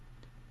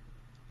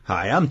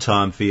Hi, I'm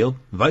Tom Field,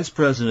 Vice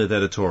President of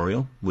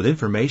Editorial with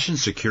Information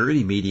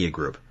Security Media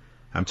Group.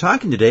 I'm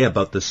talking today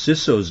about the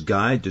CISO's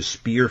Guide to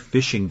Spear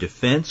Phishing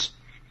Defense.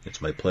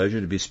 It's my pleasure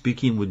to be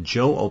speaking with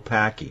Joe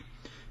Opacki.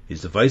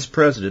 He's the Vice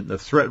President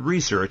of Threat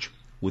Research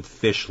with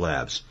Phish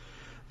Labs.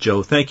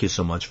 Joe, thank you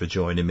so much for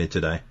joining me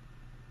today.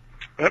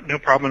 No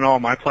problem at all.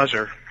 My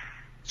pleasure.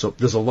 So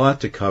there's a lot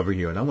to cover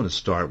here, and I want to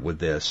start with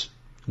this.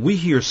 We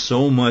hear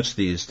so much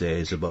these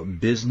days about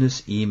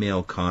business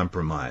email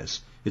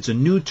compromise. It's a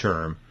new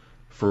term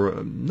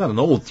for not an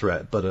old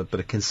threat, but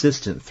a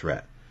consistent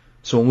threat.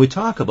 So when we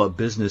talk about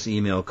business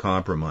email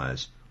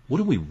compromise,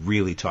 what are we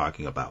really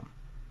talking about?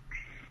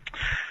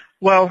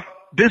 Well,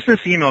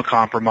 business email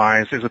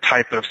compromise is a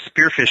type of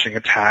spear phishing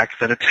attack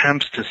that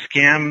attempts to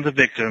scam the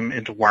victim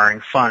into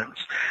wiring funds,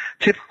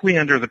 typically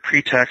under the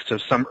pretext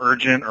of some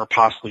urgent or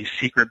possibly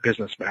secret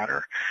business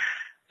matter.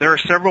 There are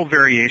several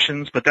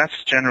variations, but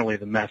that's generally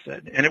the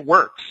method, and it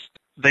works.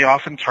 They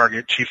often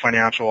target chief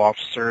financial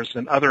officers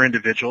and other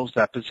individuals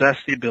that possess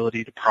the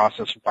ability to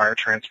process wire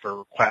transfer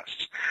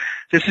requests.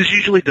 This is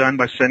usually done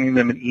by sending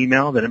them an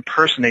email that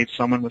impersonates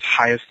someone with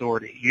high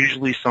authority,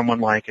 usually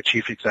someone like a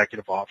chief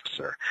executive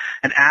officer,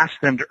 and asks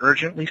them to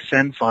urgently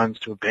send funds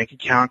to a bank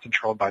account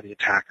controlled by the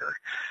attacker.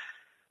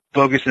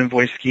 Bogus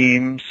invoice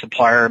schemes,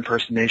 supplier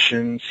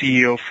impersonation,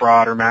 CEO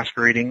fraud, or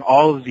masquerading,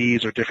 all of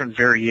these are different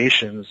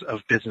variations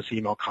of business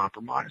email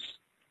compromise.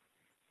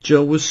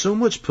 Joe, with so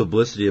much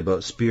publicity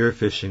about spear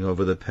phishing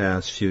over the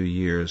past few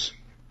years,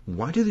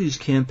 why do these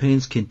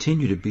campaigns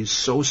continue to be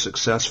so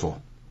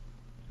successful?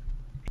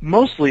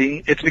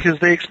 Mostly, it's because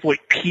they exploit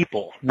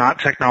people, not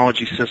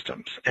technology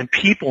systems, and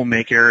people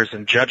make errors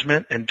in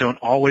judgment and don't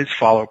always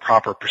follow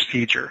proper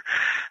procedure,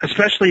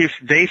 especially if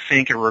they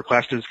think a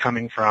request is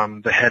coming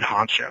from the head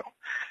honcho.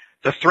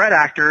 The threat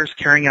actors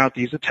carrying out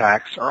these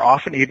attacks are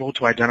often able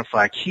to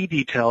identify key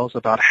details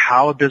about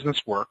how a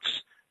business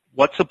works,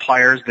 what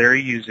suppliers they're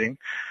using,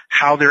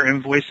 how their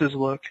invoices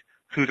look,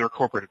 who their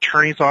corporate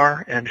attorneys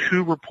are, and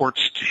who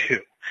reports to who.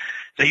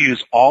 They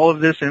use all of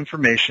this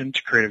information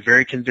to create a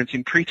very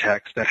convincing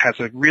pretext that has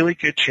a really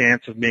good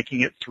chance of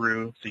making it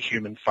through the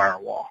human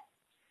firewall.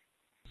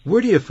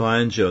 Where do you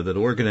find, Joe, that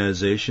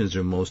organizations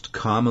are most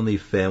commonly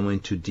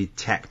failing to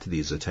detect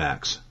these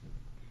attacks?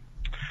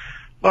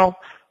 Well,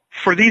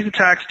 for these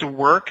attacks to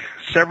work,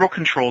 several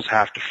controls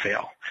have to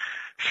fail.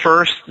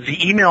 First,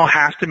 the email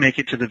has to make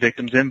it to the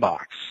victim's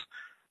inbox.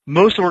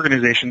 Most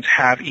organizations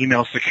have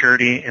email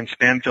security and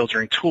spam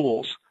filtering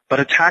tools, but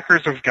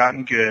attackers have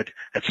gotten good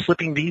at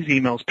slipping these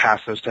emails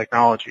past those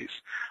technologies.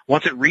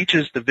 Once it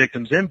reaches the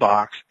victim's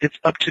inbox, it's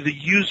up to the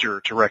user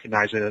to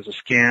recognize it as a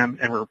scam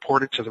and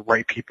report it to the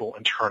right people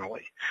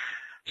internally.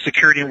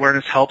 Security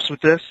awareness helps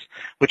with this,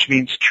 which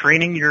means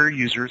training your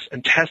users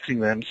and testing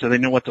them so they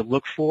know what to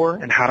look for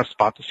and how to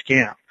spot the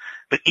scam.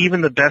 But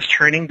even the best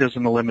training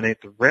doesn't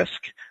eliminate the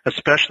risk,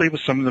 especially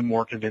with some of the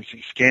more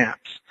convincing scams.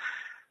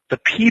 The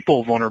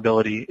people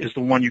vulnerability is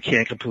the one you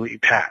can't completely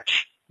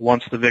patch.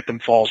 Once the victim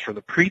falls for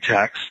the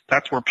pretext,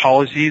 that's where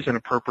policies and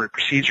appropriate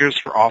procedures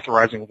for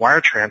authorizing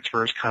wire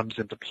transfers comes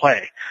into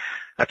play.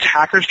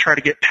 Attackers try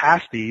to get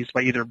past these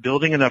by either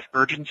building enough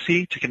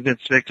urgency to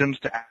convince victims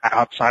to act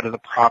outside of the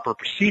proper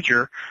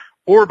procedure,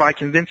 or by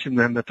convincing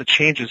them that the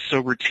change is so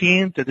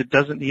routine that it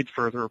doesn't need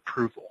further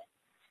approval.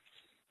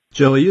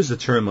 Joe, I used the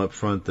term up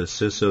front, the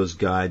CISO's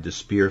Guide to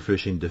Spear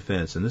Phishing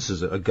Defense, and this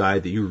is a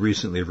guide that you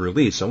recently have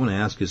released. I want to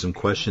ask you some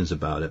questions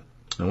about it.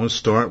 I want to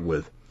start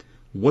with,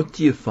 what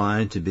do you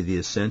find to be the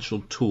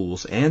essential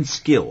tools and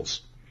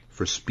skills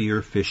for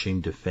spear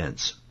phishing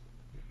defense?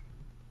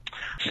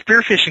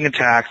 Spear phishing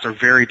attacks are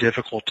very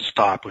difficult to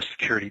stop with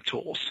security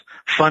tools.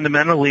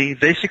 Fundamentally,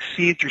 they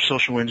succeed through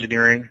social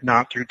engineering,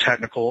 not through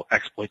technical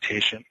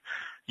exploitation.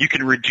 You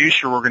can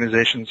reduce your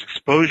organization's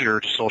exposure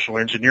to social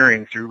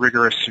engineering through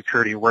rigorous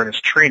security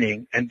awareness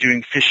training and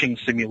doing phishing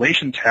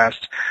simulation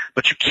tests,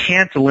 but you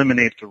can't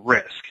eliminate the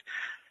risk.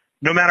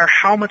 No matter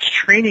how much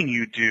training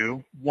you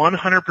do,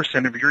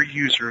 100% of your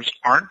users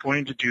aren't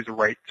going to do the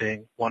right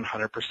thing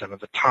 100% of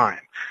the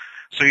time.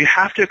 So you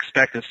have to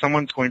expect that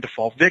someone's going to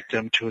fall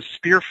victim to a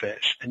spear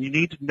phish, and you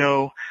need to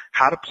know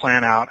how to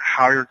plan out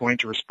how you're going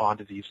to respond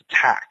to these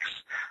attacks,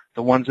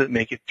 the ones that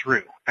make it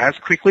through, as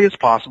quickly as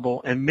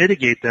possible and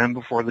mitigate them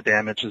before the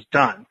damage is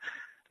done.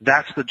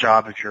 That's the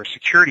job of your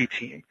security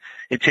team.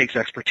 It takes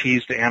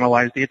expertise to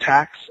analyze the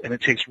attacks, and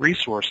it takes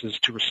resources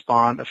to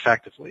respond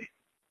effectively.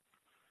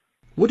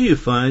 What do you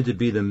find to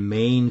be the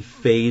main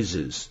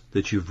phases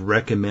that you've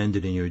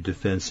recommended in your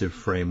defensive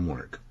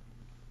framework?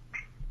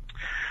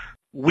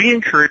 We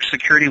encourage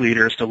security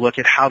leaders to look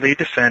at how they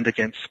defend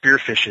against spear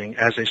phishing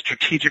as a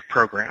strategic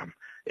program.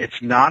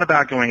 It's not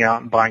about going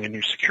out and buying a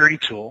new security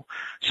tool,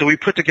 so we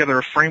put together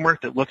a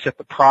framework that looks at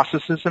the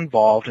processes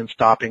involved in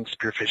stopping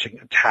spear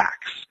phishing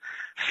attacks.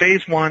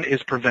 Phase 1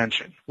 is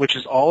prevention, which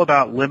is all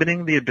about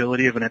limiting the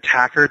ability of an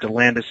attacker to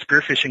land a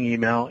spear phishing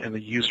email in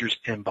the user's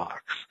inbox.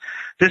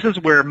 This is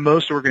where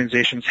most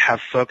organizations have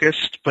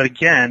focused, but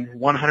again,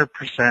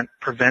 100%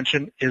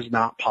 prevention is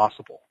not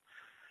possible.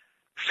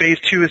 Phase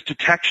 2 is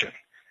detection.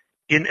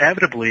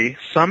 Inevitably,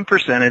 some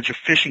percentage of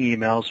phishing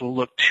emails will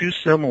look too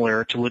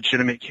similar to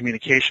legitimate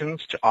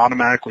communications to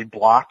automatically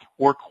block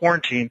or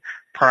quarantine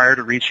prior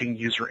to reaching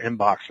user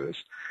inboxes.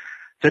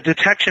 The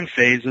detection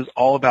phase is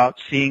all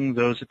about seeing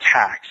those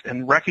attacks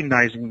and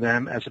recognizing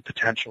them as a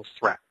potential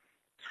threat.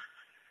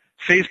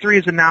 Phase 3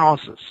 is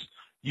analysis.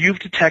 You've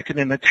detected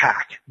an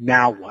attack.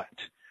 Now what?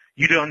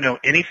 You don't know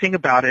anything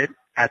about it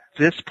at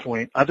this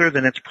point other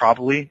than it's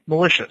probably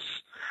malicious.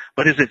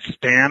 But is it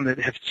spam that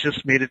has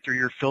just made it through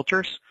your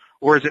filters?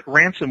 Or is it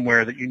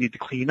ransomware that you need to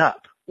clean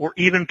up? Or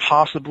even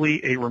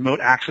possibly a remote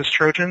access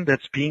Trojan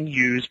that's being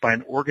used by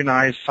an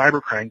organized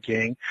cybercrime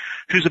gang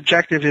whose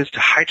objective is to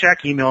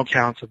hijack email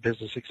accounts of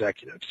business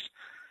executives.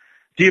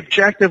 The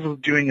objective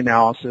of doing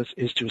analysis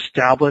is to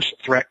establish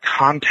threat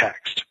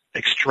context,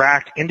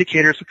 extract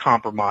indicators of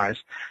compromise,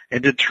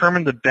 and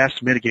determine the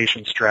best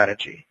mitigation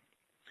strategy.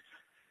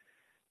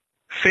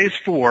 Phase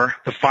 4,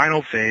 the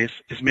final phase,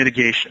 is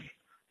mitigation.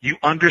 You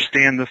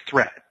understand the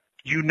threat.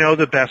 You know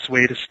the best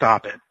way to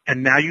stop it,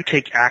 and now you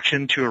take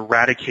action to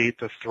eradicate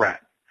the threat.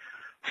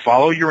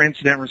 Follow your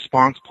incident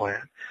response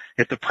plan.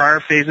 If the prior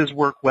phases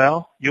work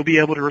well, you'll be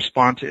able to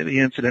respond to the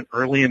incident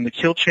early in the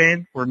kill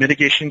chain where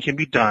mitigation can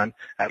be done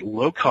at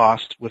low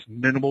cost with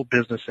minimal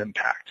business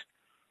impact.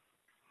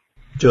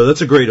 Joe,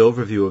 that's a great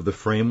overview of the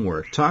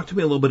framework. Talk to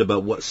me a little bit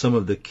about what some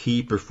of the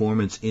key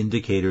performance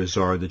indicators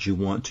are that you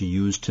want to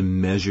use to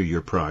measure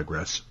your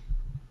progress.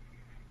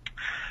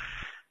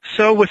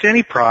 So with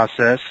any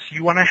process,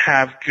 you want to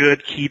have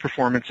good key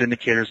performance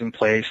indicators in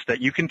place that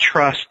you can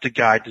trust to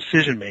guide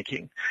decision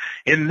making.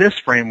 In this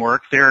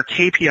framework, there are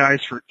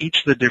KPIs for each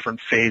of the different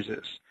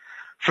phases.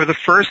 For the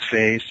first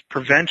phase,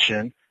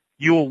 prevention,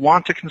 you will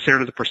want to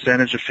consider the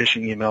percentage of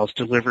phishing emails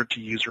delivered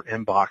to user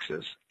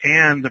inboxes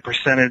and the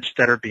percentage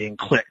that are being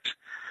clicked.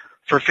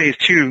 For phase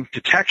 2,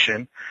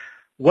 detection,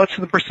 what's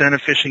the percent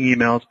of phishing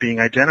emails being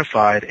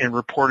identified and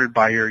reported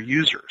by your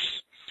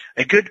users?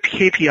 A good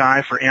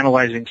KPI for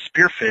analyzing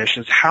spearfish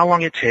is how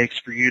long it takes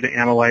for you to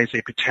analyze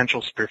a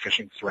potential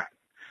spearfishing threat.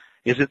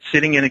 Is it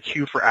sitting in a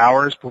queue for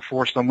hours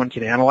before someone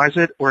can analyze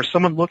it, or is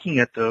someone looking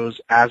at those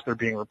as they're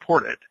being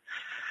reported?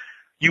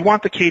 You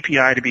want the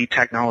KPI to be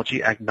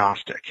technology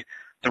agnostic.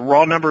 The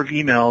raw number of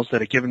emails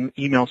that a given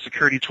email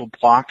security tool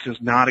blocks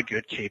is not a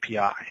good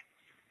KPI.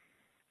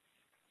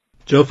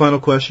 Joe, final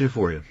question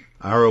for you.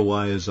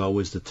 ROI is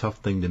always the tough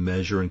thing to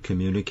measure and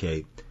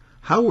communicate.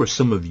 How are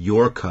some of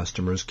your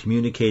customers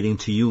communicating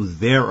to you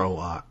their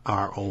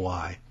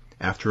ROI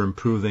after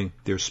improving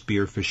their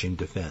spearfishing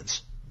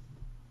defense?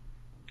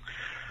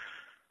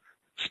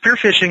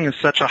 Spearfishing is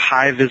such a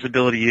high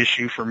visibility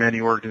issue for many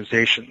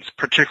organizations,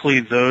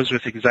 particularly those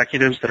with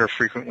executives that are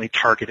frequently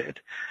targeted.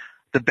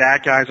 The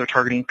bad guys are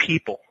targeting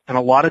people, and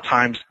a lot of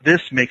times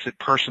this makes it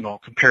personal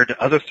compared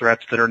to other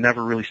threats that are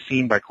never really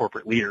seen by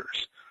corporate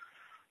leaders.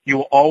 You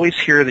will always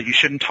hear that you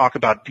shouldn't talk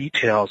about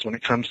details when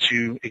it comes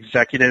to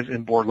executive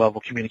and board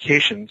level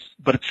communications,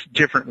 but it's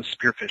different with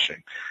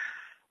spearfishing.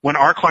 When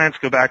our clients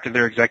go back to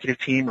their executive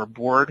team or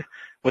board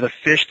with a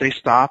fish they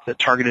stopped that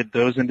targeted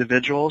those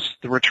individuals,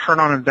 the return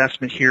on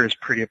investment here is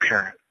pretty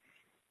apparent.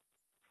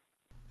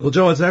 Well,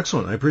 Joe, it's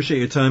excellent. I appreciate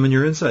your time and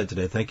your insight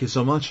today. Thank you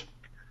so much.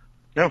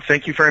 No,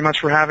 thank you very much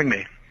for having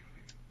me.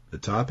 The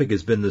topic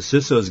has been the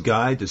CISO's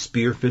Guide to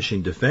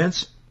Spearfishing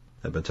Defense.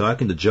 I've been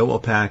talking to Joe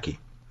Opacki,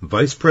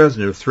 Vice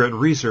President of Threat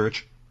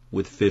Research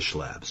with Fish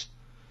Labs.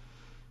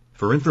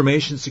 For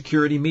Information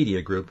Security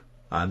Media Group,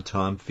 I'm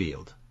Tom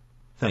Field.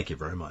 Thank you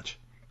very much.